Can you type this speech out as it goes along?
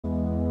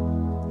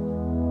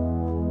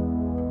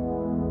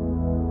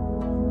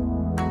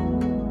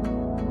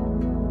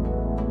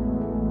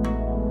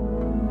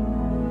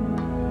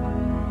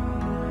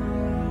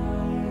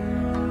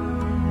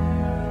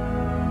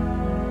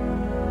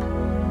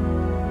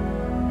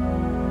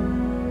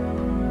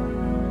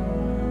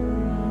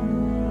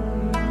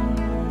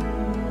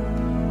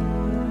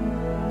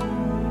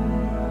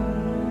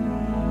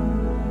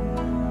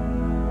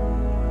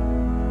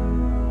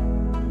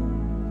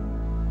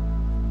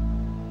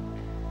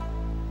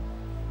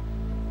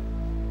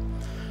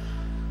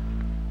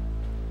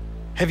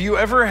Have you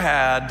ever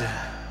had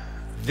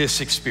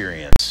this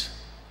experience?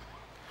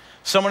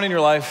 Someone in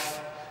your life,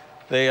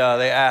 they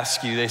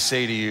ask you, they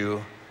say to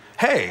you,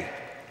 hey,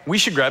 we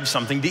should grab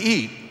something to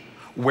eat.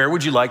 Where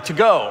would you like to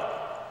go?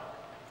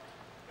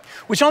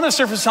 Which on the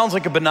surface sounds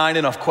like a benign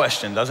enough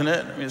question, doesn't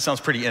it? I mean, it sounds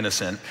pretty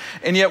innocent.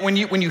 And yet when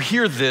you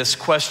hear this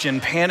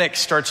question, panic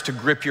starts to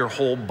grip your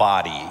whole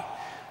body.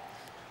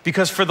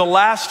 Because for the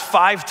last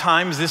 5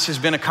 times this has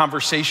been a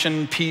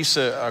conversation piece,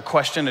 a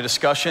question, a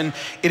discussion,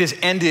 it has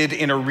ended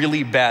in a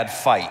really bad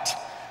fight.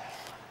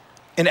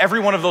 And every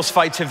one of those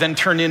fights have then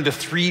turned into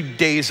 3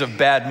 days of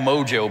bad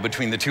mojo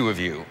between the two of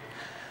you.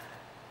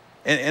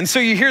 And so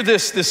you hear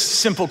this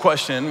simple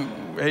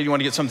question, hey, you want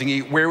to get something to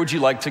eat, where would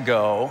you like to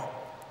go?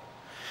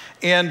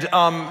 And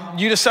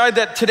you decide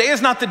that today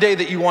is not the day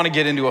that you want to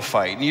get into a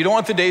fight. And you don't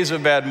want the days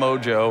of bad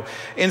mojo.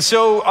 And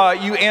so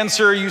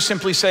you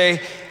simply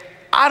say,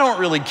 I don't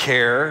really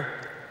care.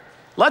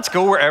 Let's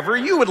go wherever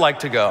you would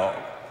like to go.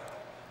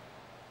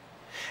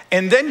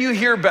 And then you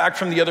hear back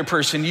from the other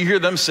person, you hear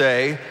them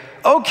say,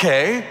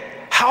 okay,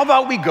 how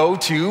about we go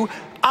to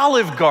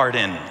Olive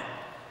Garden?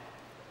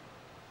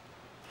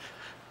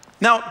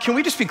 Now, can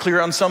we just be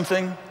clear on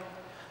something?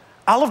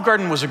 Olive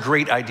Garden was a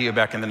great idea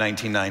back in the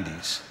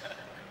 1990s.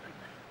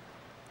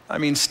 I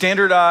mean,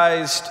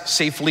 standardized,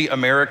 safely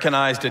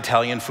Americanized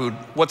Italian food,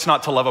 what's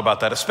not to love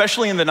about that?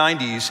 Especially in the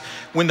 90s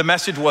when the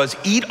message was,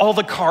 eat all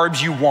the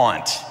carbs you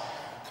want.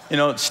 You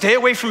know, stay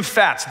away from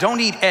fats,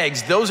 don't eat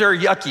eggs, those are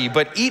yucky,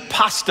 but eat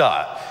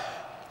pasta.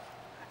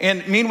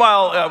 And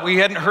meanwhile, we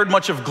hadn't heard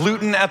much of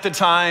gluten at the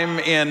time,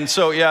 and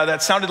so yeah,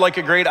 that sounded like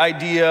a great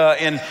idea,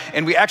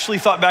 and we actually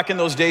thought back in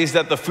those days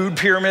that the food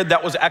pyramid,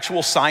 that was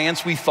actual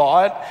science, we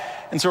thought.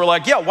 And so we're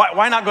like, yeah,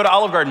 why not go to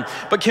Olive Garden?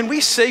 But can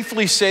we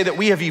safely say that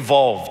we have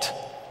evolved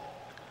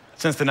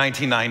since the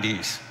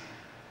 1990s?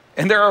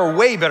 And there are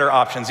way better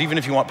options, even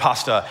if you want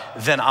pasta,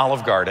 than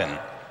Olive Garden.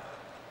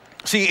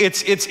 See,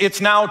 it's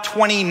now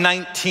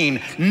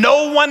 2019.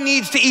 No one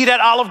needs to eat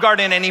at Olive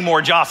Garden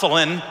anymore,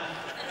 Jocelyn.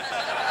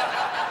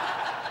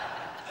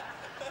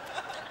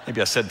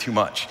 Maybe I said too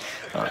much.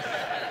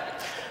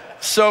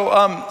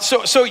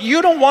 So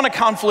you don't want a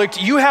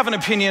conflict, you have an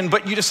opinion,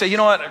 but you just say, you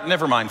know what,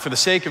 never mind. For the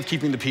sake of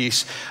keeping the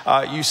peace,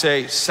 you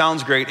say,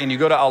 sounds great, and you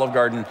go to Olive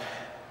Garden,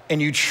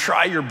 and you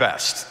try your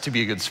best to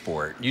be a good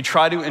sport. You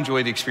try to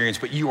enjoy the experience,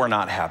 but you are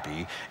not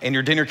happy, and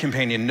your dinner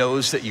companion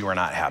knows that you are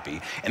not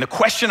happy. And the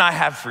question I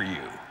have for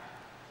you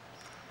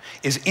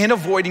is, in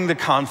avoiding the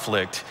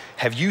conflict,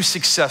 have you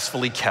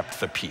successfully kept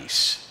the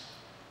peace?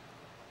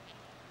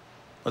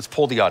 Let's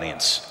poll the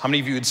audience. How many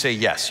of you would say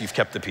yes, you've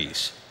kept the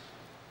peace?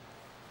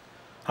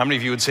 How many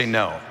of you would say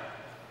no?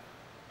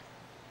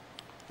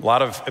 A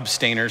lot of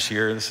abstainers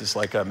here. This is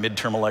like a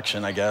midterm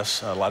election, I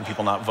guess. A lot of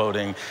people not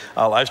voting.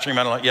 Live stream,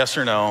 I don't know, yes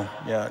or no.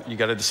 Yeah, you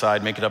got to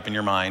decide, make it up in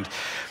your mind.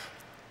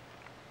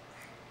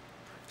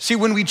 See,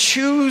 when we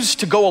choose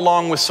to go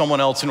along with someone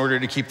else in order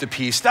to keep the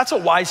peace, that's a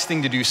wise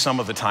thing to do some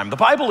of the time. The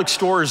Bible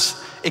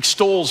extols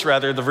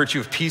the virtue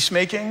of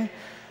peacemaking.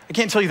 I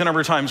can't tell you the number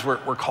of times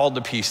we're called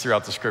to peace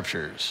throughout the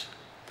scriptures.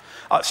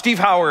 Steve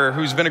Hauer,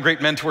 who's been a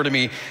great mentor to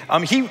me,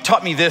 he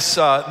taught me this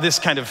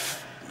kind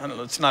of, I don't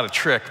know, it's not a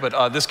trick,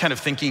 but this kind of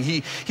thinking.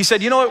 He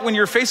said, you know what, when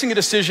you're facing a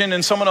decision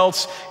and someone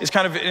else is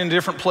kind of in a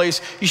different place,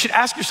 you should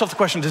ask yourself the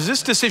question, does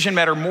this decision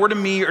matter more to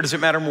me or does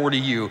it matter more to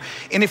you?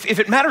 And if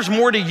it matters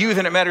more to you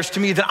than it matters to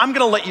me, then I'm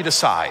gonna let you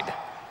decide.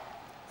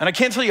 And I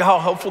can't tell you how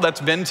helpful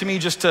that's been to me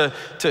just to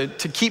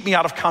keep me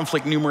out of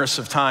conflict numerous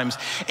of times.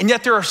 And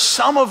yet there are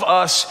some of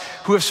us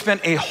who have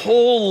spent a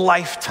whole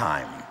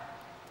lifetime.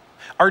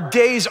 Our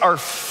days are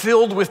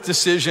filled with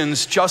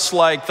decisions just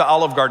like the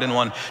Olive Garden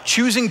one,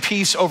 choosing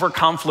peace over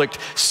conflict,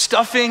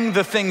 stuffing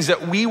the things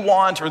that we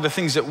want or the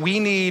things that we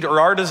need or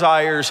our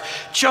desires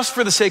just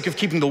for the sake of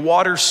keeping the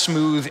water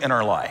smooth in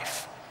our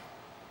life.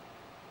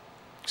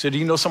 So do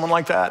you know someone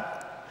like that?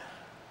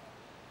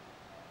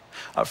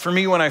 For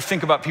me, when I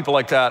think about people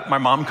like that, my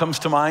mom comes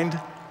to mind.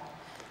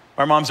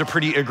 My mom's a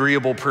pretty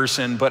agreeable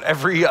person, but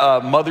every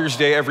Mother's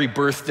Day, every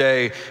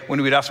birthday,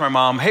 when we'd ask my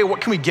mom, hey,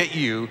 what can we get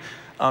you?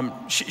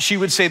 She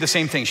would say the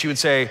same thing. She would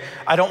say,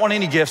 I don't want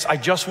any gifts, I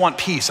just want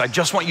peace. I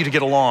just want you to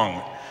get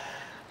along.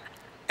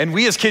 And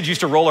we as kids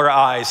used to roll our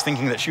eyes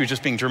thinking that she was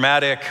just being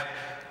dramatic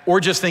or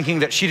just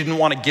thinking that she didn't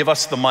want to give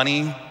us the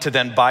money to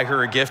then buy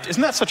her a gift.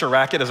 Isn't that such a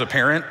racket as a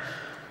parent?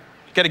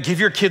 You got to give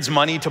your kids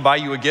money to buy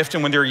you a gift,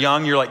 and when they're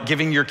young, you're like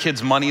giving your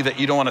kids money that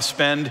you don't want to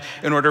spend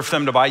in order for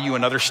them to buy you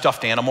another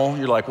stuffed animal.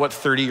 You're like, what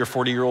 30 or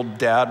 40-year-old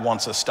dad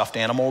wants a stuffed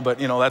animal?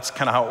 But you know, that's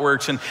kind of how it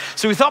works. And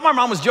so we thought my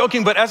mom was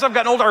joking, but as I've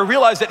gotten older, I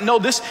realized that no,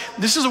 this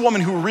is a woman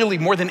who really,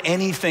 more than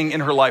anything in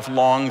her life,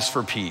 longs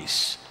for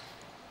peace.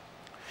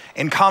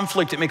 In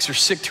conflict, it makes her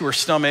sick to her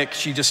stomach.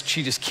 She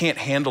just can't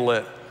handle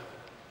it.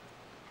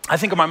 I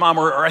think of my mom,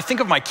 or I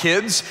think of my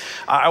kids.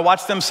 I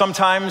watch them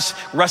sometimes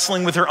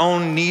wrestling with their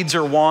own needs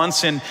or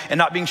wants and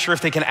not being sure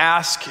if they can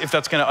ask, if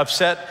that's gonna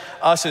upset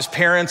us as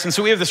parents. And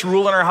so we have this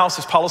rule in our house,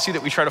 this policy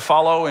that we try to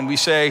follow, and we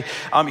say,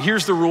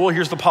 here's the rule,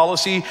 here's the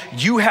policy.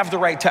 You have the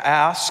right to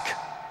ask,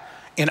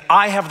 and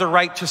I have the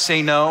right to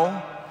say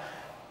no.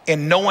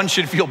 and no one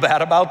should feel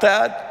bad about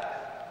that?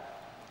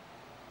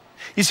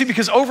 You see,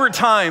 because over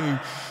time,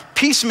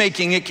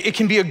 peacemaking, it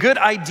can be a good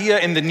idea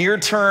in the near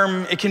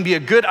term. It can be a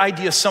good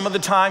idea some of the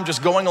time,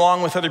 just going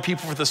along with other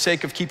people for the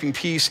sake of keeping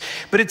peace.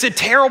 But it's a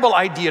terrible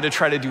idea to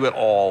try to do it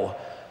all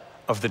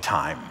of the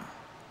time,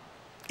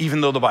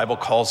 even though the Bible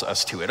calls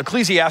us to it.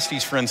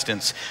 Ecclesiastes, for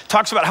instance,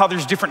 talks about how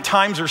there's different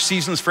times or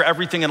seasons for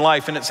everything in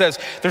life. And it says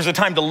there's a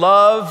time to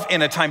love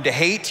and a time to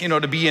hate,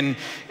 to be in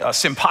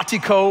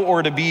simpatico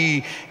or to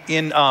be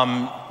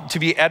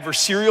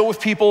adversarial with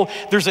people.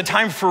 There's a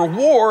time for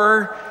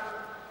war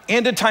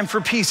and a time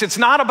for peace. It's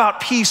not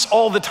about peace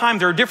all the time.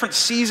 There are different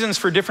seasons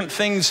for different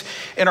things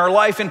in our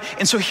life.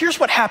 And so here's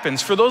what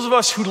happens for those of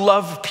us who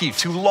love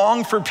peace, who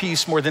long for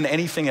peace more than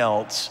anything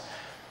else.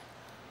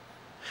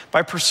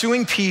 By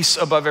pursuing peace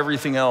above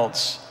everything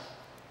else,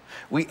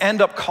 we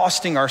end up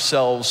costing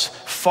ourselves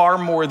far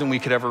more than we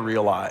could ever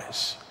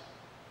realize.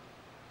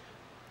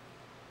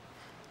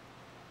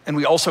 And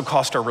we also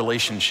cost our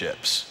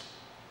relationships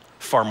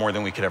far more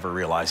than we could ever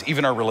realize,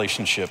 even our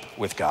relationship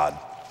with God.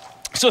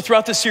 So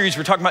throughout this series,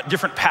 we're talking about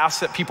different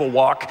paths that people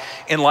walk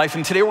in life.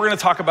 And today we're going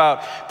to talk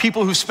about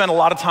people who spend a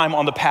lot of time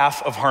on the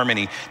path of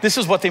harmony. This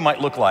is what they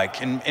might look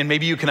like, and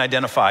maybe you can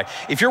identify.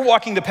 If you're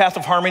walking the path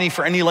of harmony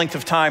for any length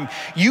of time,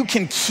 you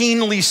can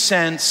keenly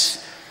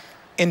sense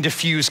and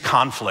diffuse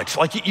conflict.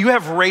 Like you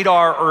have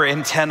radar or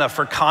antenna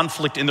for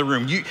conflict in the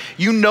room.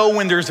 You know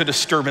when there's a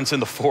disturbance in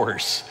the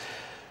force.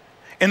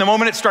 And the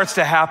moment it starts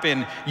to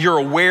happen, you're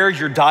aware,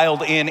 you're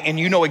dialed in, and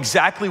you know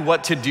exactly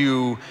what to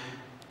do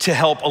to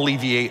help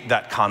alleviate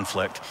that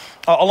conflict.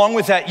 Along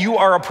with that, you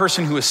are a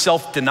person who is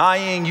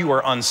self-denying, you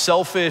are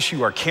unselfish,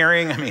 you are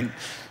caring. I mean,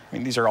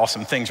 these are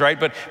awesome things, right?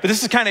 But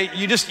this is kind of,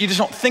 you just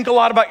don't think a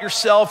lot about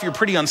yourself. You're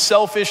pretty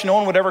unselfish. No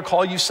one would ever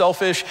call you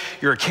selfish.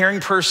 You're a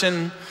caring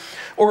person.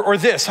 Or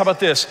this, how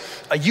about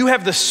this? You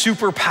have the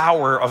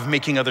superpower of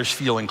making others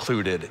feel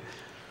included.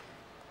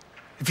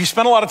 If you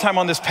spend a lot of time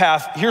on this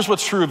path, here's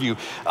what's true of you.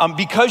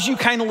 Because you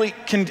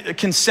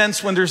can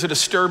sense when there's a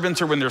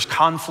disturbance or when there's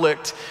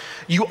conflict,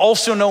 you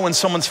also know when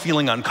someone's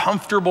feeling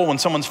uncomfortable, when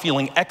someone's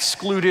feeling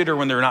excluded, or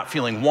when they're not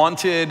feeling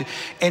wanted.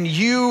 And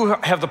you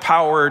have the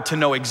power to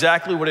know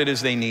exactly what it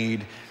is they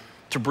need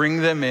to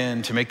bring them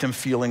in, to make them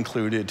feel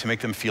included, to make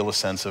them feel a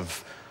sense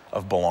of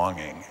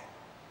belonging.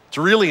 It's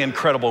really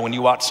incredible when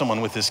you watch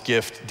someone with this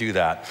gift do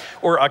that.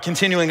 Or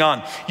continuing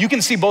on, you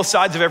can see both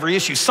sides of every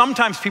issue.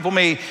 Sometimes people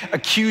may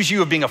accuse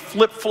you of being a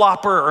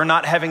flip-flopper or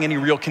not having any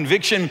real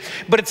conviction,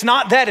 but it's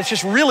not that. It's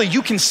just really,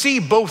 you can see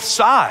both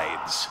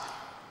sides.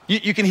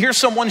 You can hear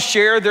someone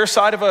share their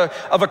side of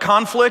a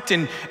conflict,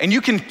 and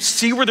you can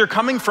see where they're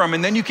coming from,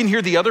 and then you can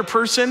hear the other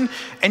person,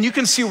 and you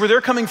can see where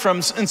they're coming from.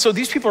 And so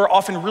these people are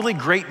often really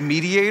great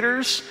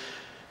mediators,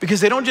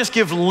 because they don't just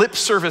give lip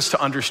service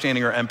to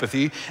understanding or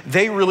empathy,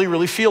 they really,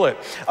 really feel it.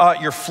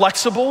 You're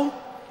flexible,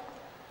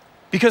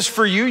 because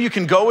for you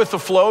can go with the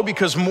flow,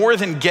 because more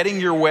than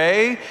getting your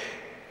way,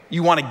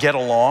 you want to get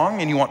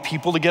along, and you want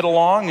people to get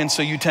along, and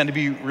so you tend to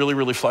be really,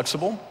 really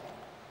flexible.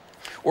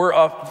 Or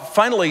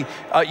finally,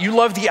 you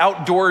love the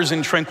outdoors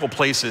and tranquil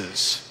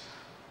places.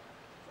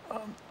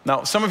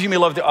 Now, some of you may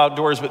love the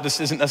outdoors, but this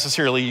isn't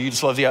necessarily you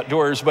just love the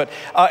outdoors. But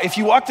if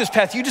you walk this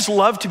path, you just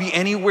love to be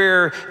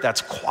anywhere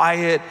that's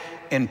quiet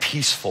and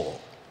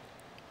peaceful.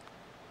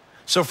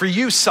 So for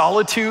you,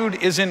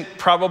 solitude isn't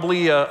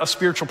probably a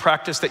spiritual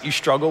practice that you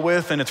struggle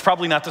with, and it's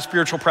probably not the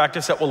spiritual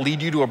practice that will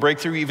lead you to a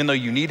breakthrough, even though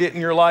you need it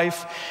in your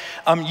life.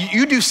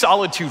 You do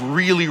solitude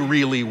really,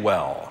 really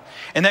well.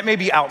 And that may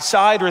be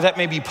outside, or that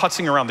may be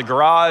putzing around the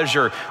garage,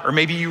 or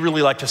maybe you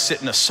really like to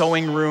sit in a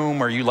sewing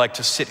room, or you like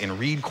to sit and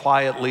read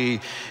quietly.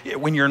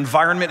 When your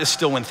environment is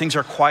still, when things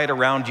are quiet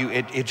around you,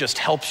 it just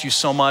helps you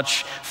so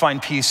much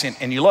find peace,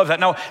 and you love that.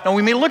 Now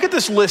we may look at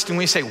this list and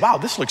we say, wow,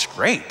 this looks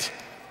great.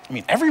 I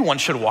mean, everyone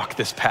should walk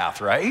this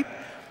path, right?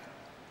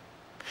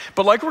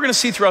 But like we're gonna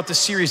see throughout this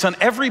series, on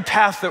every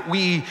path that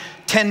we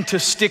tend to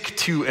stick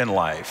to in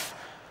life,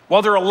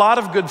 while there are a lot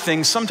of good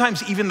things,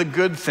 sometimes even the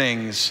good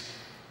things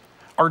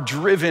are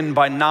driven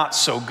by not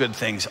so good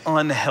things,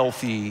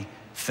 unhealthy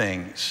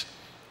things.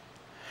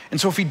 And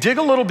so if we dig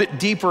a little bit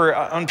deeper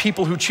on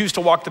people who choose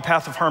to walk the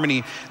path of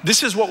harmony,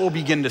 this is what we'll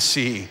begin to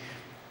see.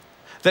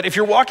 That if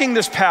you're walking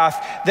this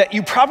path, that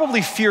you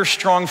probably fear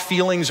strong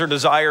feelings or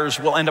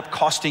desires will end up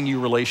costing you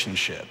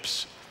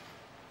relationships.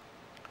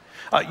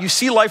 You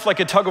see life like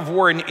a tug of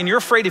war, and you're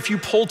afraid if you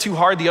pull too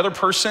hard, the other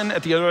person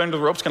at the other end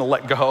of the rope is gonna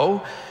let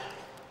go.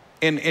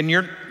 And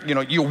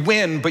you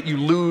win, but you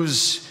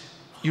lose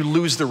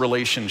the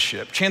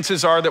relationship.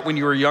 Chances are that when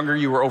you were younger,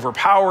 you were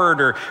overpowered,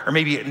 or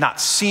maybe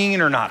not seen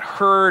or not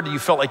heard. You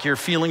felt like your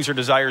feelings or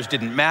desires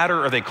didn't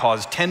matter, or they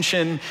caused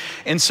tension.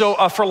 And so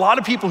for a lot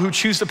of people who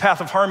choose the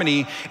path of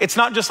harmony, it's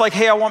not just like,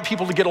 hey, I want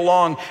people to get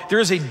along. There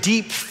is a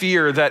deep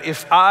fear that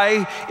if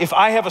I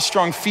have a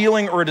strong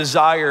feeling or a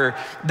desire,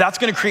 that's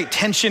gonna create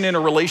tension in a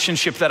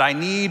relationship that I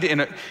need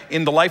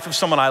in the life of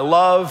someone I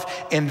love,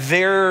 and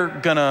they're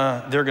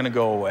gonna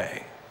go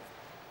away.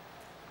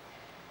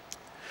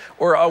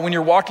 Or when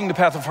you're walking the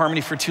path of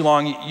harmony for too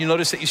long, you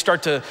notice that you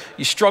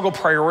struggle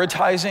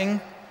prioritizing,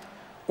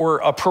 or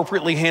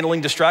appropriately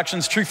handling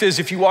distractions. Truth is,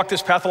 if you walk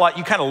this path a lot,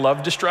 you kind of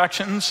love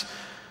distractions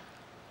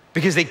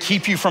because they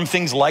keep you from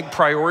things like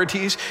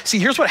priorities. See,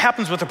 here's what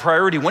happens with a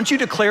priority. Once you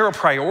declare a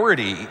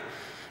priority,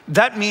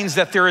 that means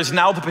that there is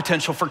now the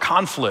potential for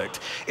conflict.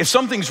 If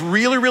something's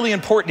really, really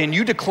important and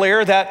you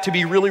declare that to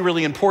be really,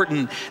 really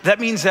important,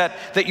 that means that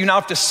you now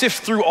have to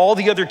sift through all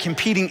the other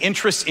competing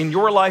interests in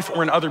your life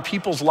or in other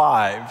people's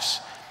lives.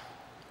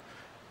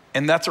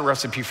 And that's a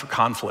recipe for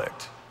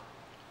conflict.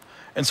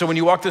 And so when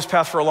you walk this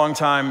path for a long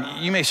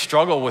time, you may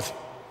struggle with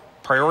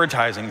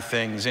prioritizing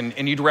things,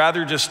 and you'd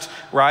rather just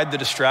ride the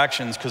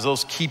distractions because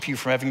those keep you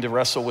from having to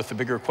wrestle with the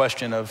bigger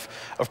question of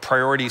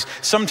priorities.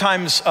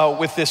 Sometimes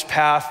with this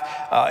path,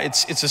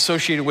 it's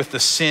associated with the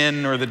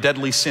sin or the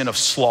deadly sin of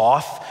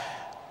sloth.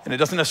 And it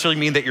doesn't necessarily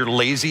mean that you're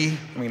lazy.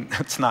 I mean,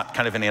 it's not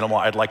kind of an animal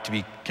I'd like to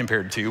be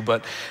compared to,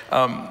 but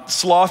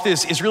sloth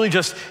is really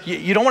just,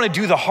 you don't want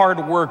to do the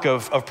hard work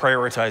of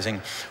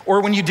prioritizing.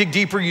 Or when you dig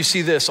deeper, you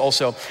see this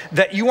also,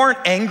 that you aren't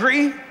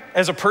angry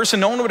as a person.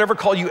 No one would ever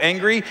call you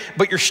angry,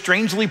 but you're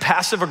strangely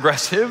passive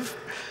aggressive.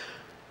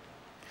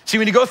 See,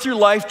 when you go through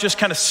life just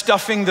kind of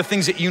stuffing the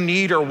things that you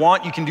need or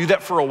want, you can do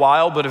that for a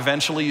while, but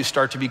eventually you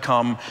start to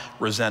become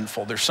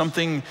resentful. There's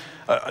something,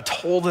 a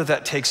toll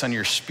that takes on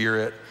your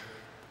spirit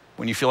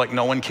when you feel like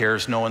no one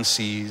cares, no one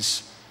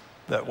sees,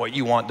 that what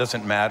you want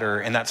doesn't matter,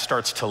 and that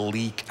starts to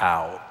leak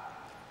out.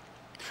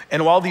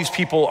 And while these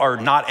people are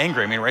not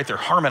angry, I mean, right, they're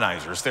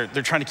harmonizers.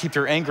 They're trying to keep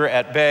their anger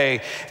at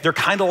bay. They're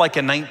kind of like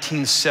a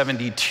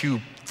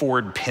 1972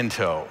 Ford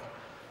Pinto.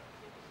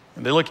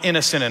 And they look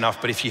innocent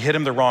enough, but if you hit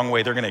them the wrong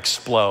way, they're gonna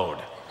explode.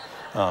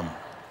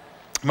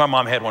 My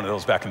mom had one of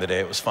those back in the day.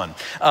 It was fun.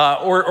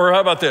 Or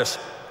how about this?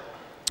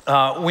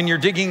 When you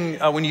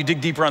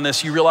dig deeper on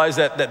this, you realize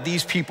that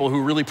these people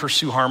who really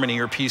pursue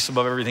harmony or peace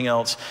above everything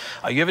else,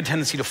 you have a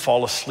tendency to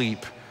fall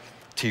asleep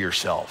to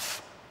yourself.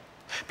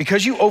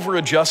 Because you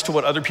over-adjust to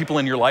what other people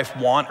in your life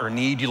want or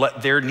need, you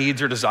let their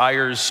needs or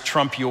desires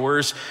trump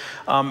yours,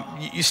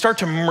 you start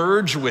to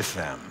merge with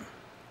them.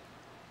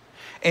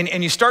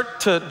 And you start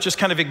to just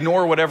kind of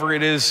ignore whatever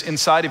it is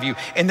inside of you.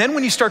 And then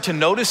when you start to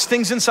notice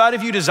things inside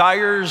of you,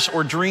 desires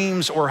or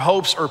dreams or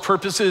hopes or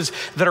purposes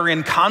that are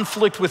in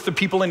conflict with the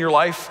people in your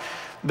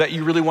life that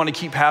you really want to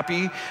keep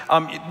happy,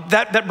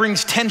 that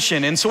brings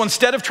tension. And so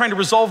instead of trying to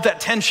resolve that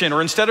tension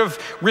or instead of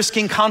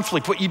risking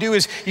conflict, what you do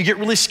is you get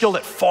really skilled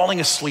at falling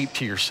asleep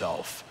to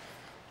yourself.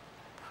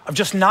 Of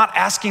just not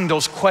asking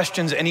those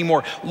questions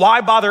anymore.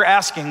 Why bother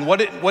asking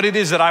what it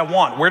is that I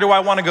want? Where do I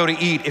want to go to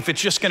eat? If it's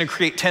just going to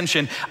create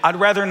tension, I'd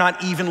rather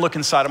not even look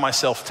inside of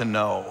myself to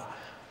know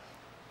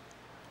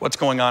what's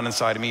going on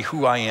inside of me,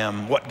 who I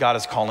am, what God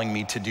is calling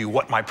me to do,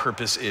 what my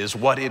purpose is,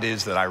 what it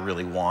is that I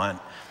really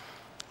want.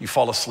 You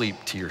fall asleep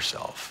to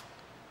yourself.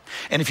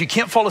 And if you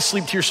can't fall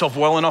asleep to yourself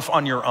well enough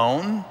on your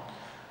own,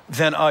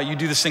 then you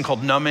do this thing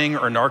called numbing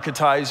or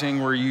narcotizing,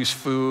 where you use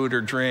food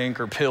or drink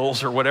or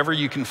pills or whatever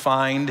you can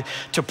find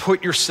to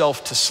put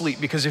yourself to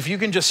sleep. Because if you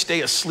can just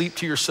stay asleep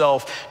to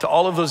yourself, to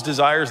all of those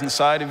desires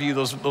inside of you,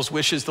 those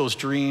wishes, those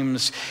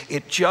dreams,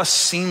 it just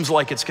seems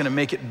like it's gonna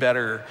make it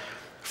better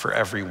for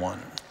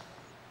everyone.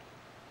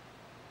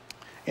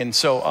 And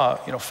so,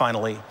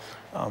 finally,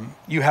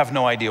 you have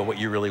no idea what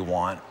you really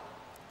want,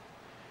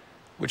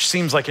 which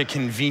seems like a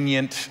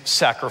convenient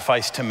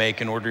sacrifice to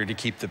make in order to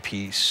keep the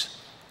peace.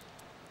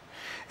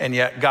 And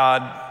yet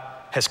God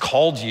has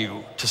called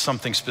you to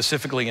something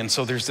specifically, and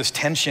so there's this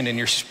tension in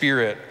your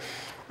spirit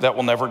that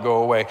will never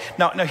go away.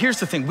 Now here's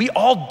the thing, we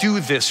all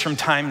do this from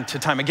time to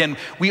time. Again,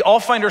 we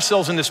all find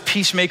ourselves in this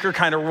peacemaker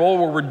kind of role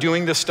where we're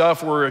doing this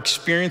stuff, we're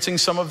experiencing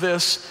some of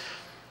this.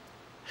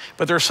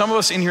 But there are some of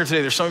us in here today,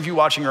 there's some of you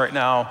watching right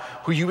now,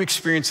 who you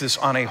experience this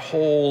on a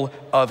whole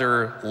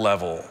other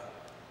level.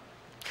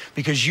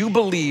 Because you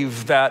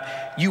believe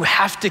that you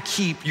have to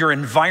keep your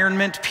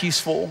environment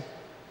peaceful,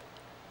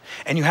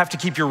 and you have to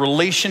keep your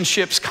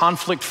relationships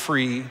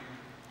conflict-free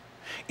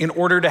in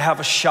order to have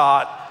a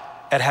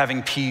shot at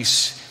having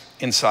peace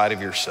inside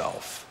of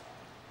yourself.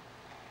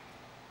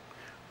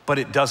 But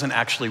it doesn't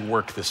actually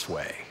work this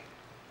way.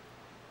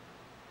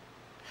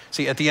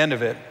 See, at the end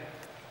of it,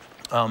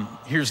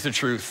 here's the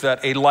truth,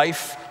 that a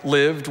life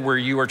lived where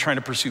you are trying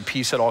to pursue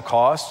peace at all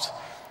costs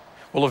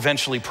will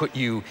eventually put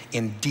you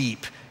in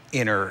deep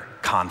inner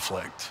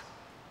conflict.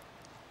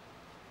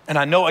 And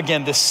I know,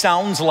 again, this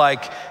sounds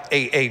like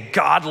a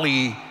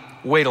godly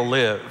way to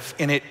live,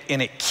 and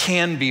it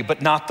can be,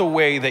 but not the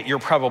way that you're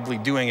probably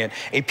doing it.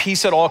 A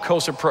peace at all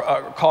cost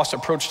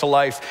approach to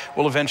life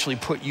will eventually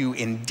put you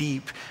in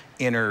deep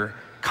inner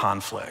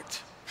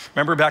conflict.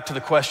 Remember back to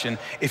the question,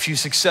 if you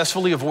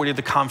successfully avoided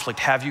the conflict,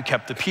 have you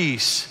kept the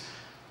peace?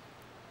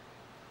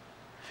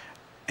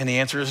 And the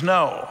answer is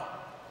no.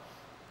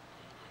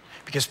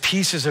 Because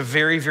peace is a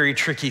very, very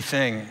tricky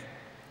thing.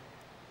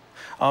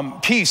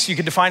 Peace, you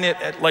could define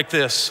it like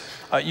this.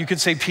 You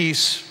could say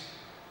peace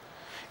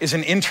is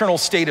an internal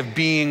state of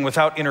being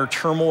without inner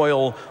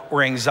turmoil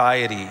or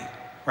anxiety,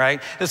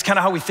 right? That's kind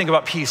of how we think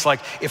about peace. Like,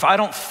 if I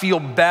don't feel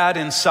bad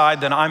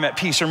inside, then I'm at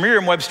peace. Or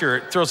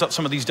Merriam-Webster throws out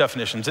some of these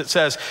definitions. It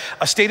says,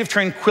 a state of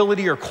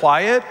tranquility or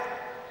quiet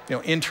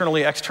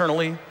internally,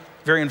 externally,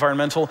 very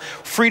environmental.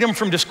 Freedom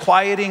from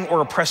disquieting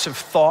or oppressive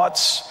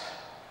thoughts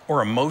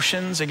or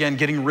emotions, again,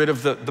 getting rid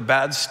of the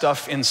bad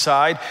stuff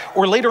inside.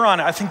 Or later on,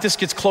 I think this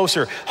gets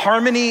closer,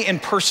 harmony in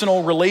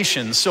personal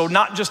relations. So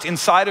not just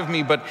inside of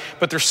me, but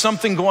there's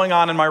something going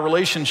on in my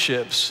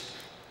relationships.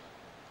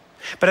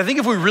 But I think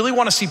if we really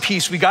want to see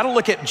peace, we got to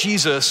look at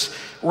Jesus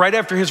right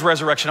after his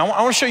resurrection. I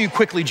want to show you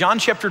quickly, John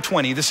chapter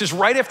 20. This is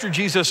right after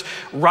Jesus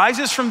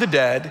rises from the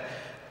dead,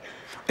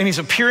 and he's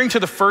appearing to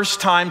the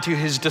first time to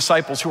his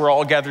disciples who are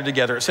all gathered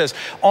together. It says,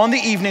 on the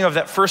evening of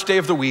that first day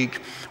of the week,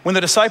 when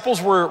the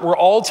disciples were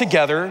all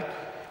together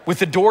with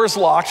the doors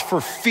locked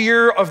for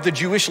fear of the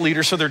Jewish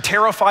leaders, so they're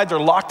terrified, they're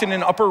locked in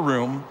an upper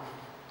room,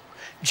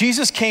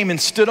 Jesus came and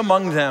stood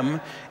among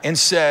them and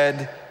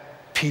said,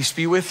 peace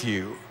be with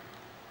you.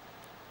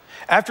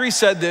 After he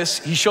said this,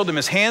 he showed them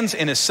his hands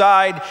and his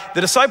side. The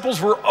disciples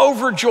were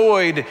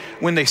overjoyed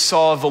when they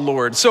saw the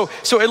Lord. So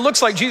it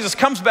looks like Jesus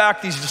comes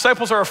back. These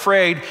disciples are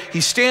afraid.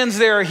 He stands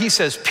there. He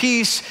says,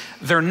 peace.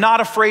 They're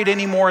not afraid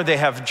anymore. They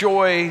have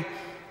joy.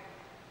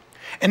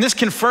 And this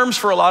confirms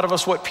for a lot of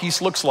us what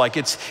peace looks like.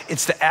 It's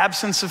the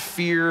absence of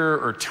fear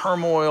or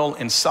turmoil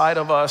inside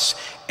of us.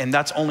 And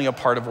that's only a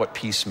part of what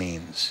peace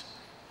means.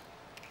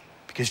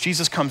 Because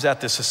Jesus comes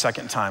at this a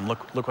second time.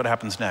 Look what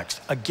happens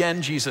next.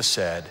 Again, Jesus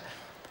said,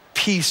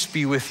 peace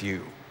be with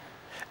you.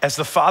 As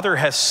the Father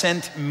has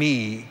sent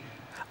me,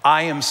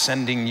 I am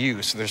sending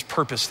you. So there's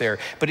purpose there.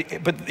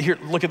 But here,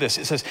 look at this.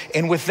 It says,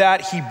 and with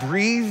that, he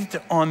breathed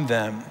on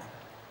them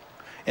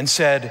and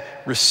said,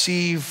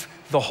 receive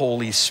the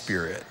Holy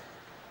Spirit.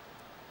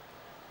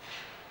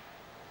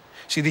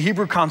 See, the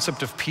Hebrew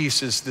concept of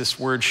peace is this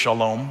word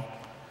shalom.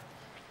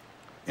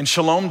 And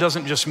shalom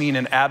doesn't just mean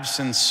an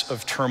absence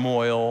of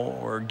turmoil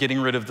or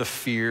getting rid of the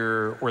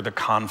fear or the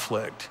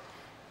conflict.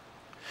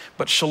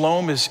 But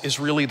shalom is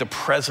really the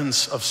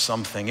presence of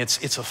something.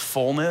 It's a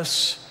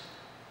fullness.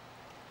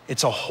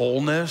 It's a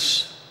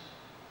wholeness.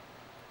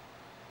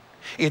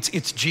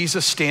 It's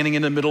Jesus standing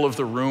in the middle of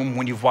the room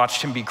when you've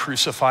watched him be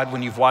crucified,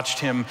 when you've watched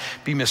him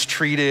be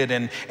mistreated,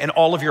 and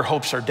all of your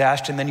hopes are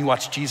dashed, and then you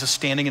watch Jesus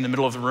standing in the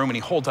middle of the room and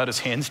he holds out his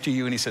hands to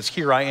you and he says,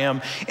 here I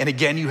am. And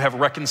again, you have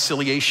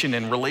reconciliation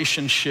and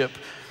relationship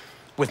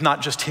with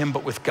not just him,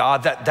 but with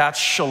God. That's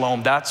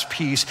shalom, that's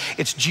peace.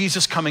 It's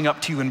Jesus coming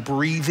up to you and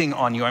breathing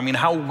on you. I mean,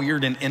 how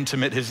weird and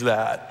intimate is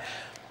that?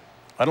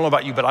 I don't know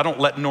about you, but I don't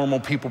let normal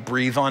people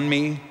breathe on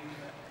me.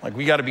 Like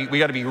we gotta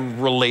be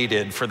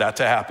related for that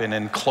to happen,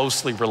 and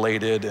closely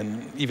related.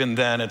 And even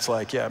then it's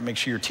like, yeah, make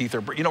sure your teeth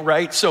are,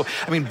 right? So,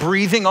 I mean,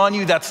 breathing on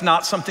you, that's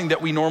not something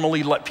that we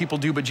normally let people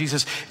do, but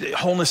Jesus,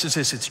 wholeness is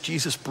this, it's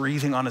Jesus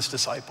breathing on his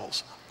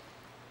disciples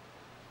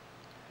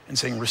and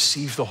saying,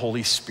 receive the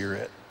Holy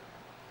Spirit.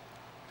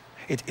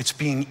 It's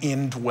being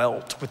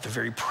indwelt with the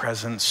very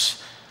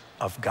presence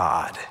of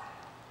God.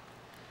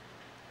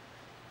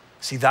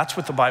 See, that's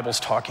what the Bible's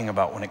talking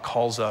about when it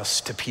calls us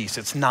to peace.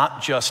 It's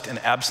not just an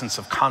absence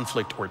of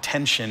conflict or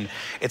tension.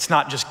 It's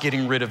not just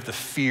getting rid of the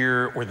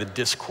fear or the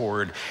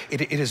discord.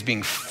 It is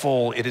being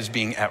full. It is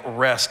being at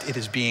rest. It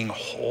is being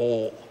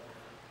whole.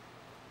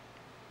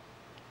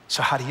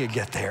 So how do you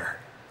get there?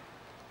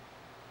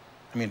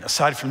 I mean,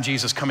 aside from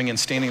Jesus coming and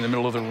standing in the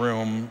middle of the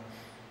room,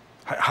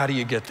 how do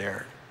you get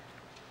there?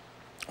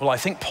 Well, I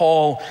think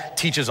Paul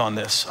teaches on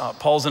this.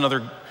 Paul's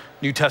another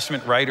New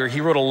Testament writer. He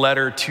wrote a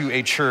letter to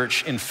a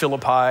church in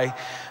Philippi.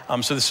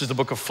 So this is the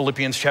book of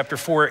Philippians chapter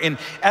 4. And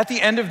at the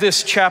end of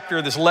this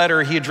chapter, this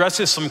letter, he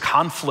addresses some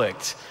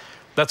conflict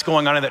that's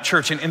going on in that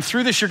church. And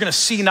through this, you're gonna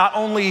see not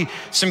only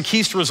some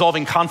keys to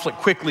resolving conflict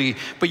quickly,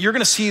 but you're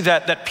gonna see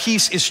that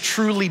peace is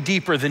truly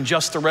deeper than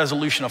just the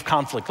resolution of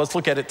conflict. Let's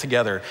look at it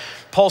together.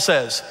 Paul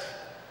says,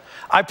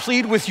 I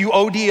plead with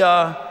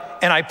Euodia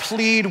and I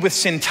plead with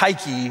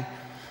Syntyche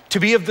to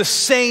be of the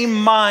same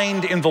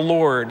mind in the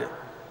Lord.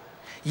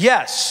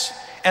 Yes,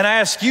 and I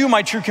ask you,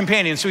 my true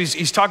companion. So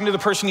he's talking to the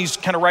person he's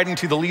kind of writing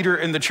to, the leader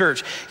in the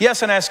church.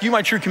 Yes, and I ask you,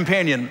 my true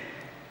companion,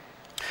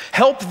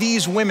 help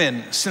these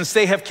women, since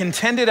they have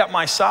contended at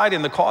my side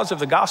in the cause of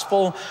the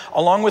gospel,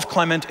 along with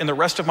Clement and the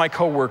rest of my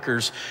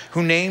co-workers,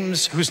 whose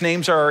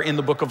names are in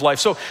the book of life.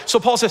 So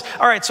Paul says,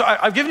 all right, so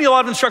I've given you a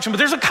lot of instruction, but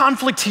there's a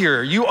conflict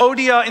here.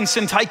 Euodia and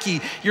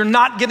Syntyche, you're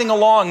not getting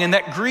along, and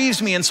that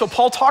grieves me. And so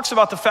Paul talks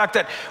about the fact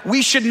that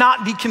we should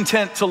not be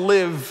content to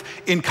live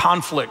in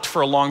conflict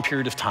for a long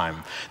period of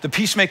time. The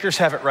peacemakers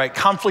have it right.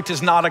 Conflict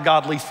is not a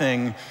godly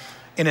thing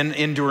in an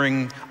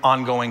enduring,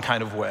 ongoing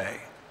kind of way.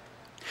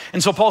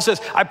 And so Paul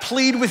says, I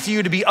plead with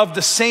you to be of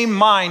the same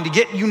mind, to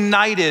get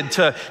united,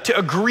 to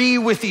agree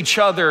with each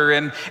other.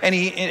 And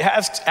he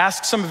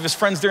asks some of his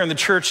friends there in the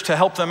church to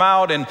help them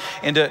out and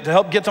to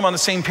help get them on the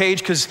same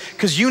page,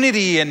 because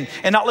unity and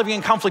not living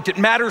in conflict, it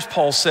matters,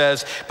 Paul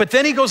says. But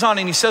then he goes on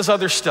and he says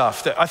other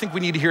stuff that I think we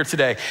need to hear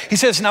today. He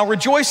says, now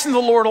rejoice in the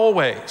Lord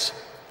always.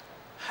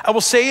 I will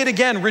say it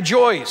again,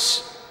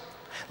 rejoice.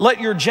 Let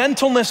your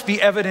gentleness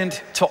be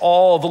evident to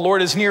all. The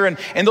Lord is near.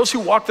 And those who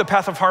walk the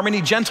path of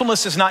harmony,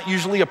 gentleness is not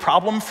usually a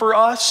problem for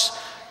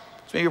us.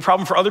 It's maybe a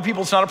problem for other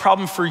people, it's not a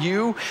problem for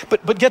you.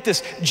 But get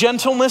this,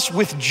 gentleness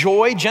with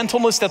joy,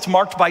 gentleness that's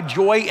marked by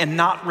joy and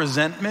not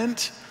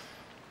resentment.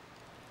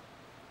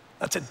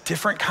 That's a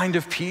different kind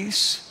of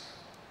peace.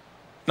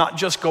 Not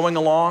just going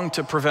along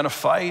to prevent a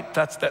fight,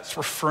 that's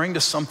referring to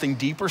something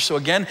deeper. So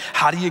again,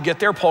 how do you get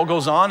there? Paul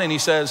goes on and he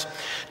says,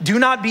 do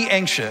not be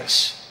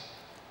anxious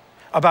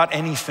about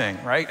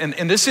anything, right?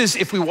 And this is,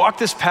 if we walk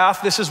this path,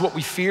 this is what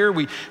we fear.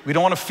 We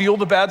don't want to feel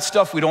the bad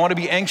stuff. We don't want to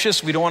be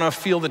anxious. We don't want to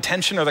feel the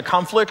tension or the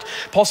conflict.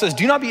 Paul says,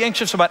 do not be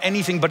anxious about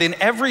anything, but in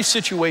every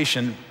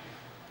situation,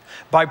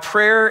 by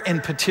prayer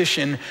and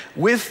petition,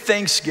 with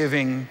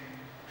thanksgiving,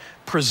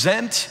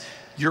 present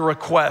your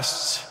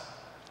requests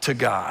to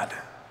God.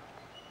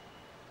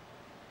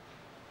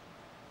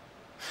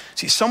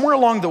 See, somewhere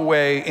along the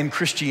way in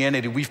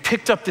Christianity, we've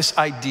picked up this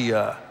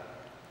idea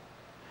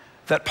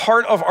that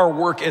part of our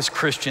work as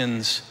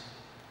Christians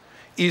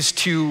is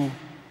to,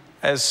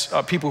 as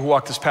people who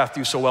walk this path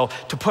do so well,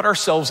 to put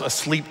ourselves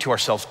asleep to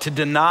ourselves, to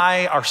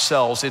deny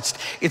ourselves.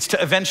 It's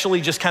to eventually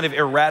just kind of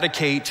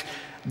eradicate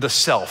the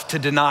self, to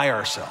deny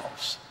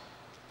ourselves.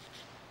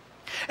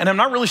 And I'm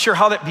not really sure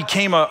how that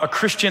became a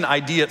Christian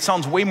idea. It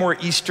sounds way more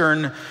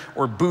Eastern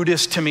or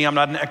Buddhist to me. I'm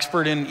not an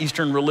expert in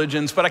Eastern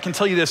religions, but I can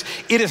tell you this,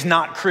 it is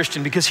not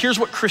Christian, because here's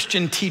what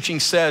Christian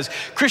teaching says.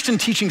 Christian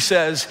teaching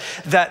says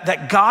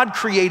that God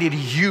created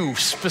you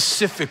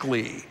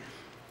specifically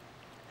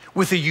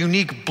with a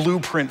unique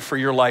blueprint for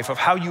your life of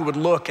how you would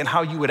look and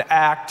how you would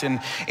act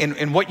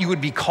and what you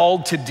would be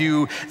called to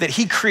do, that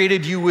he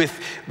created you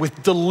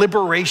with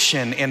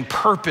deliberation and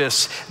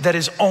purpose that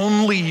is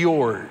only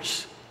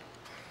yours.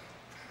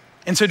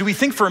 And so do we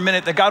think for a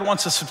minute that God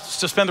wants us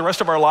to spend the rest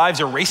of our lives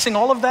erasing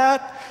all of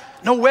that?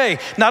 No way.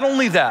 Not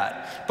only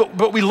that,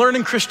 but we learn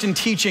in Christian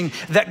teaching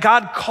that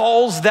God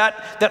calls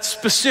that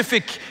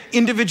specific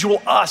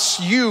individual us,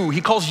 you, he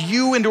calls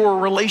you into a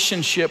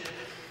relationship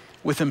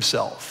with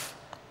himself.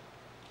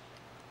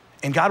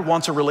 And God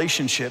wants a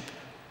relationship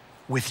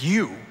with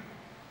you,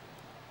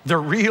 the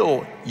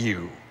real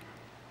you.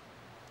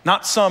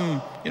 Not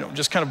some,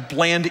 just kind of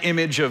bland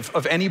image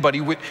of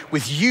anybody,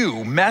 with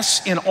you,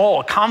 mess in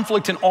all,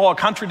 conflict in all,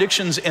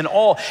 contradictions in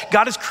all.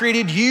 God has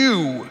created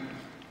you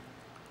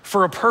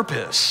for a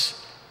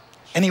purpose.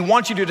 And he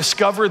wants you to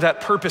discover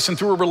that purpose. And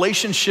through a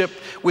relationship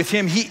with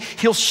him,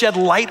 he'll shed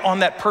light on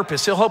that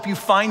purpose. He'll help you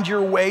find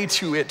your way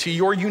to it, to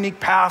your unique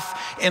path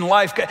in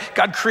life.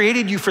 God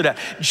created you for that.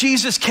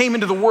 Jesus came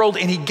into the world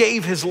and he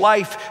gave his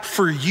life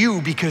for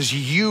you because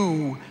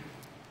you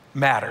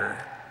matter.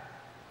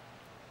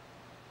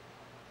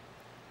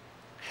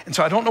 And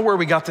so I don't know where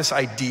we got this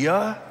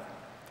idea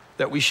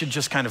that we should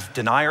just kind of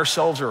deny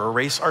ourselves or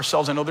erase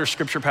ourselves. I know there's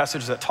scripture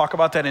passages that talk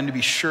about that, and to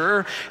be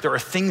sure, there are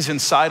things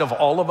inside of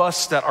all of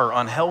us that are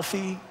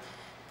unhealthy.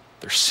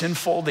 They're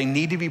sinful. They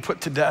need to be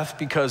put to death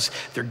because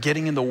they're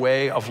getting in the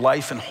way of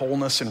life and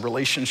wholeness and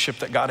relationship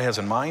that God has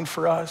in mind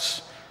for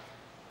us.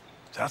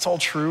 That's all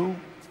true.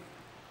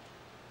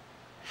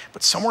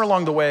 But somewhere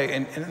along the way,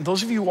 and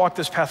those of you who walk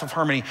this path of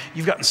harmony,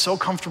 you've gotten so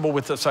comfortable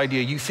with this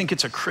idea, you think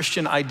it's a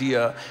Christian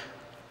idea,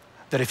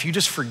 that if you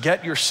just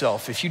forget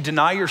yourself, if you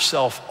deny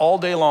yourself all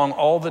day long,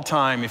 all the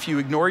time, if you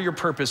ignore your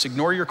purpose,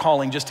 ignore your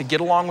calling just to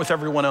get along with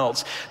everyone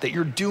else, that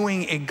you're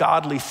doing a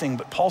godly thing.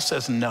 But Paul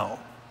says no.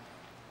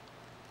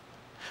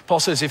 Paul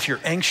says if you're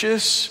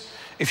anxious,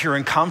 if you're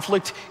in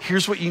conflict,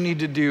 here's what you need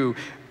to do.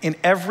 In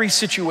every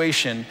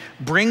situation,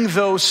 bring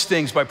those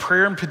things by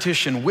prayer and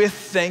petition with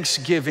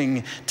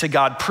thanksgiving to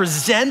God.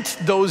 Present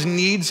those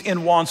needs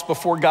and wants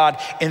before God.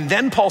 And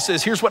then Paul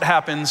says, here's what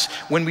happens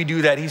when we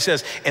do that. He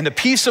says, and the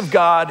peace of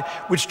God,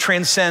 which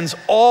transcends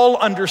all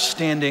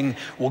understanding,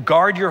 will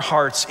guard your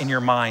hearts and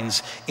your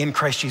minds in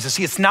Christ Jesus.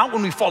 See, it's not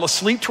when we fall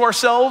asleep to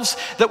ourselves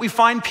that we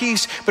find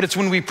peace, but it's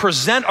when we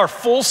present our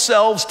full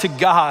selves to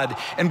God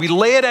and we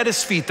lay it at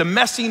his feet, the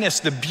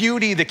messiness, the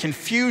beauty, the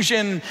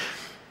confusion,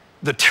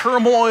 the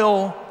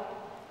turmoil.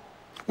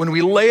 When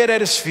we lay it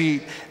at his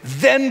feet,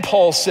 then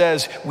Paul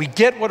says, we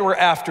get what we're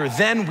after.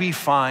 Then we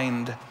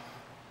find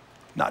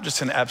not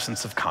just an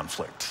absence of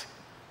conflict,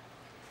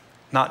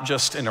 not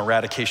just an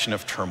eradication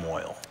of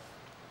turmoil,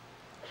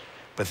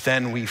 but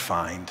then we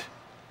find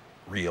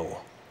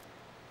real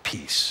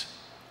peace.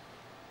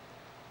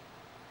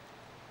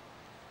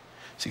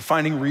 See,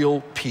 finding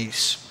real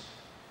peace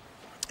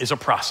is a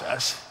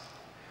process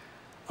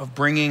of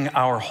bringing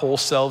our whole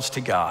selves to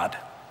God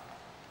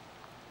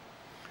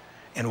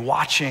and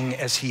watching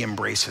as he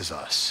embraces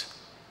us,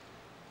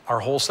 our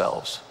whole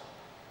selves.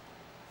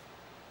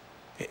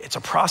 It's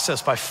a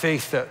process by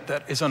faith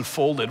that is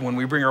unfolded when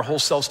we bring our whole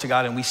selves to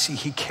God and we see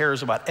he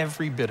cares about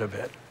every bit of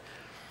it.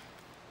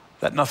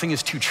 That nothing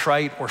is too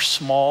trite or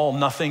small,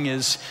 nothing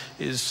is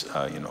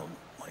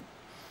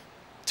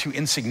too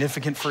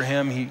insignificant for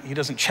him. He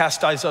doesn't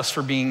chastise us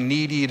for being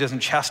needy. He doesn't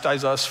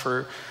chastise us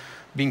for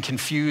being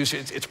confused.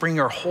 It's bringing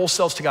our whole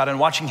selves to God and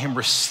watching him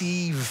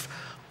receive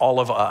all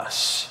of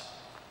us.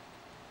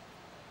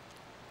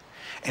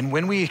 And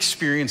when we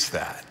experience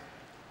that,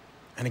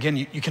 and again,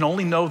 you can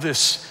only know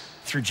this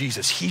through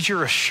Jesus. He's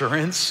your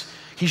assurance.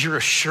 He's your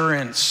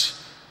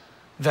assurance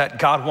that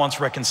God wants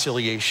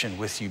reconciliation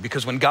with you.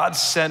 Because when God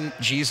sent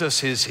Jesus,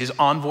 his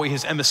envoy,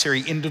 his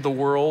emissary into the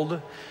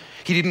world,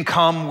 he didn't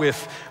come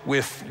with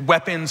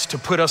weapons to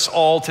put us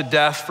all to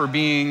death for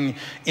being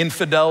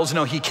infidels.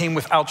 No, he came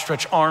with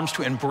outstretched arms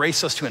to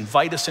embrace us, to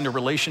invite us into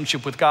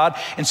relationship with God.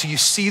 And so you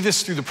see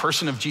this through the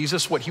person of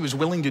Jesus, what he was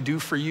willing to do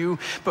for you.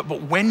 But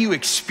when you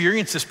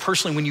experience this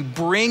personally, when you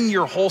bring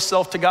your whole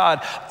self to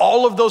God,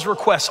 all of those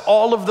requests,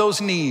 all of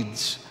those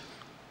needs,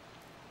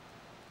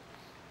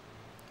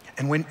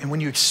 and when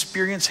you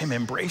experience him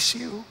embrace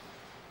you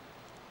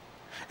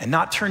and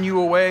not turn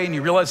you away, and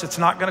you realize it's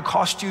not gonna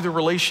cost you the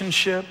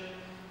relationship,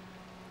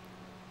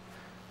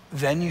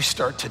 then you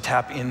start to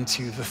tap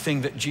into the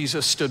thing that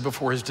Jesus stood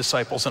before his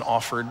disciples and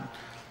offered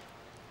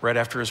right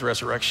after his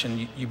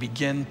resurrection. You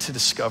begin to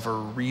discover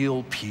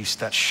real peace,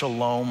 that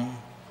shalom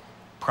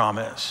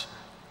promise.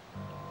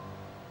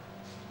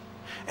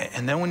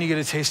 And then when you get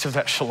a taste of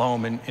that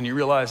shalom and you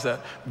realize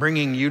that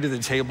bringing you to the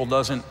table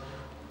doesn't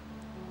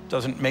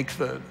make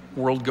the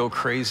world go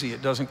crazy,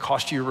 it doesn't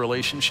cost you your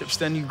relationships,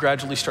 then you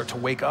gradually start to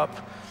wake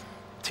up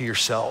to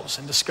yourselves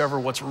and discover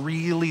what's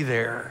really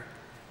there.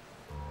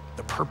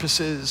 The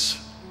purposes,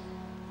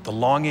 the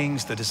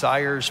longings, the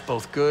desires,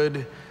 both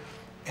good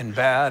and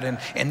bad.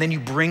 And then you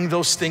bring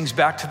those things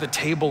back to the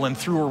table, and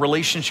through a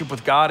relationship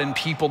with God and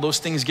people, those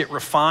things get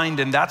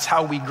refined, and that's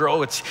how we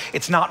grow.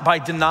 It's not by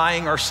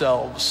denying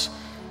ourselves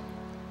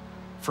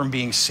from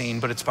being seen,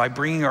 but it's by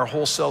bringing our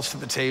whole selves to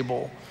the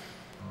table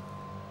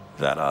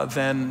that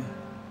then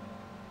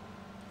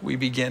we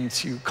begin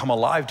to come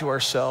alive to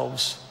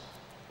ourselves,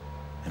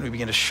 and we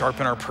begin to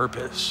sharpen our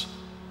purpose.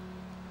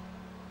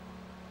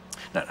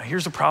 Now,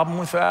 here's the problem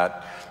with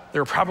that.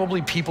 There are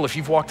probably people, if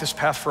you've walked this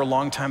path for a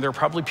long time, there are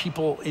probably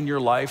people in your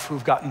life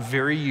who've gotten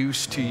very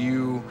used to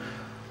you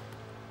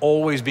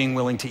always being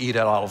willing to eat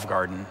at Olive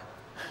Garden.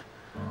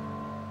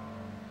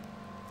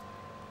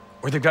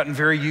 Or they've gotten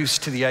very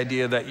used to the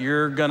idea that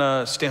you're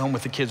gonna stay home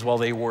with the kids while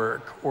they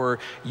work, or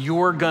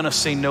you're gonna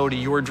say no to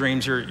your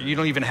dreams, or you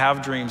don't even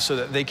have dreams so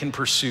that they can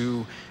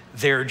pursue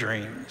their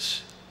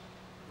dreams.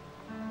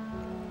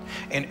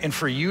 And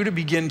for you to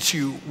begin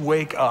to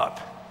wake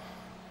up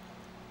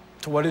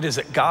to what it is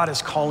that God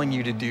is calling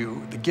you to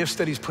do, the gifts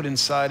that he's put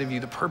inside of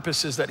you, the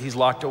purposes that he's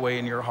locked away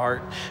in your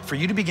heart, for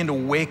you to begin to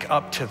wake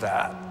up to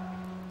that,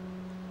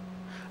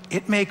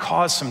 it may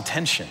cause some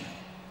tension.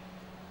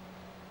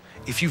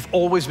 If you've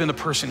always been the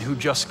person who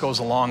just goes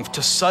along,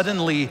 to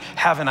suddenly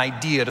have an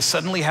idea, to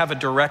suddenly have a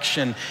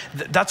direction,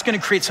 that's gonna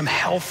create some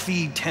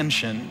healthy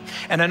tension.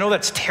 And I know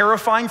that's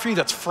terrifying for you,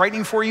 that's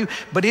frightening for you,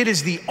 but it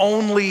is the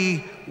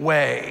only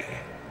way.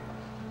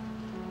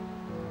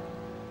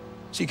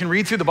 So you can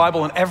read through the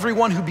Bible, and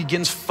everyone who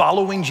begins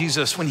following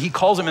Jesus, when he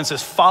calls them and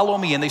says, follow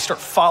me, and they start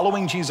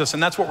following Jesus,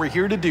 and that's what we're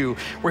here to do.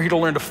 We're here to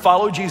learn to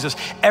follow Jesus.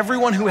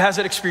 Everyone who has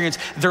that experience,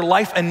 their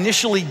life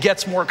initially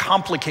gets more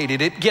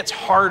complicated. It gets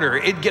harder.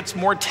 It gets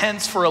more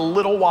tense for a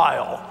little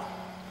while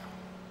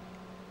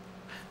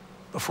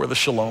before the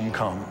shalom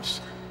comes.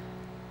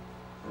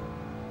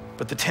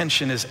 But the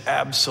tension is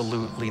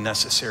absolutely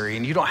necessary,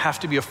 and you don't have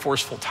to be a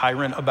forceful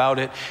tyrant about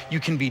it. You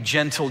can be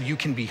gentle, you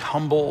can be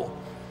humble.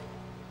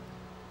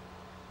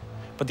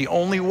 But the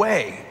only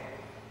way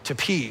to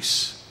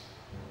peace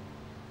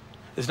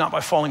is not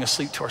by falling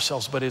asleep to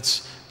ourselves, but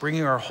it's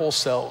bringing our whole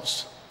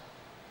selves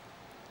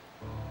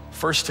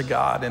first to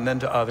God and then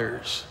to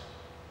others,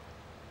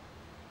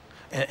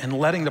 and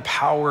letting the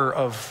power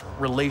of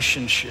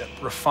relationship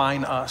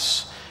refine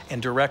us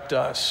and direct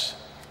us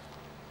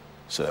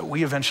so that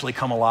we eventually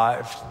come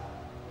alive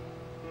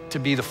to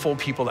be the full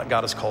people that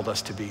God has called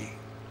us to be.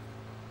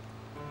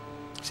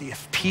 See,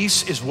 if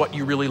peace is what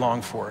you really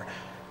long for,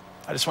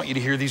 I just want you to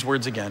hear these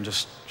words again.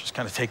 Just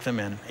kind of take them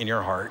in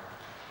your heart.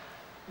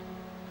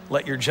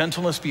 Let your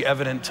gentleness be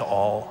evident to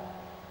all.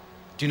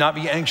 Do not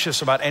be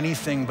anxious about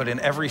anything, but in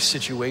every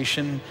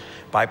situation,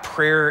 by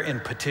prayer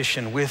and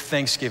petition with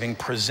thanksgiving,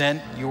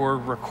 present your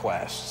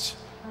requests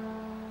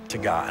to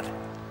God.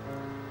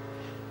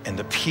 And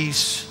the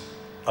peace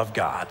of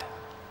God,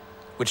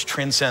 which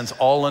transcends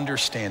all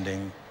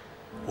understanding,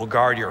 will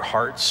guard your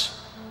hearts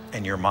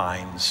and your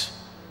minds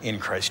in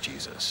Christ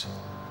Jesus.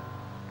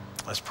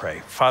 Let's pray.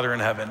 Father in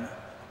heaven,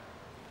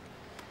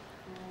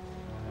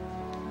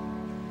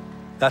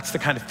 that's the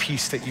kind of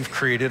peace that you've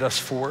created us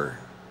for.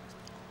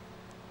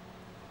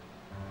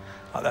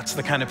 That's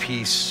the kind of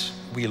peace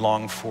we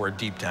long for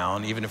deep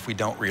down, even if we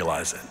don't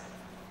realize it.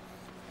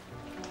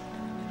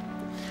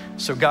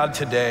 So God,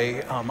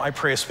 today, I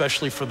pray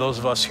especially for those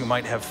of us who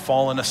might have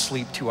fallen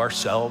asleep to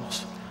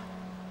ourselves,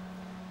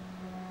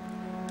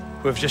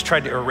 who have just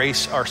tried to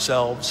erase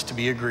ourselves to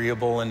be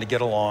agreeable and to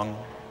get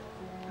along.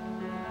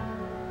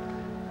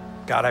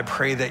 God, I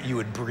pray that you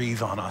would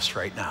breathe on us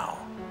right now.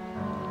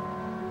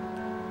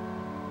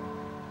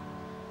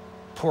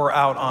 Pour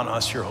out on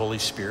us your Holy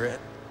Spirit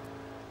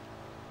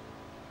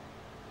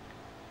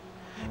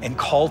and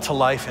call to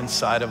life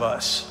inside of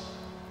us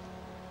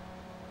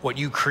what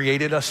you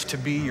created us to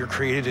be, your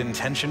created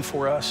intention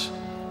for us.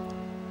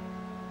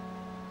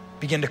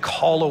 begin to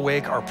call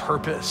awake our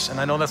purpose. And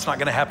I know that's not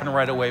gonna happen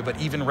right away, but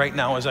even right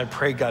now as I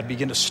pray, God,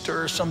 begin to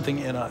stir something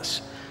in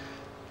us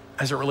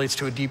as it relates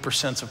to a deeper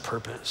sense of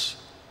purpose.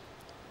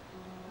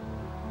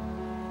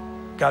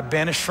 God,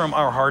 banish from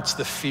our hearts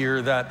the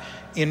fear that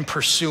in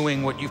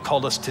pursuing what you've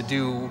called us to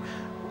do,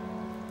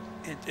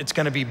 it's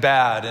gonna be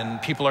bad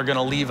and people are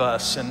gonna leave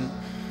us. And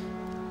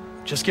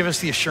just give us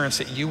the assurance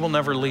that you will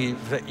never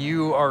leave, that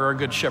you are our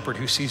good shepherd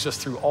who sees us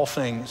through all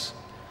things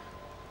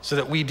so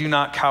that we do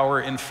not cower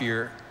in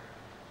fear.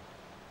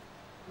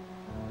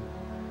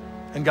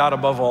 And God,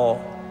 above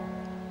all,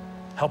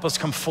 help us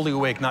come fully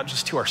awake, not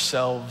just to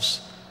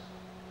ourselves,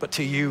 but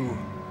to you,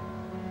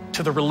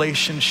 to the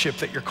relationship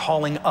that you're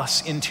calling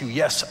us into.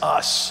 Yes,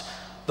 us,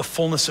 the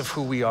fullness of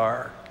who we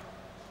are,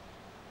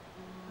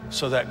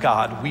 so that,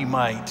 God, we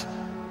might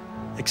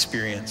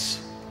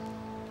experience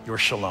your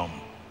shalom,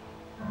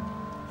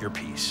 your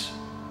peace.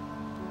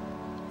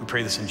 We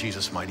pray this in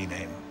Jesus' mighty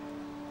name.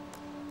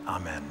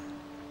 Amen.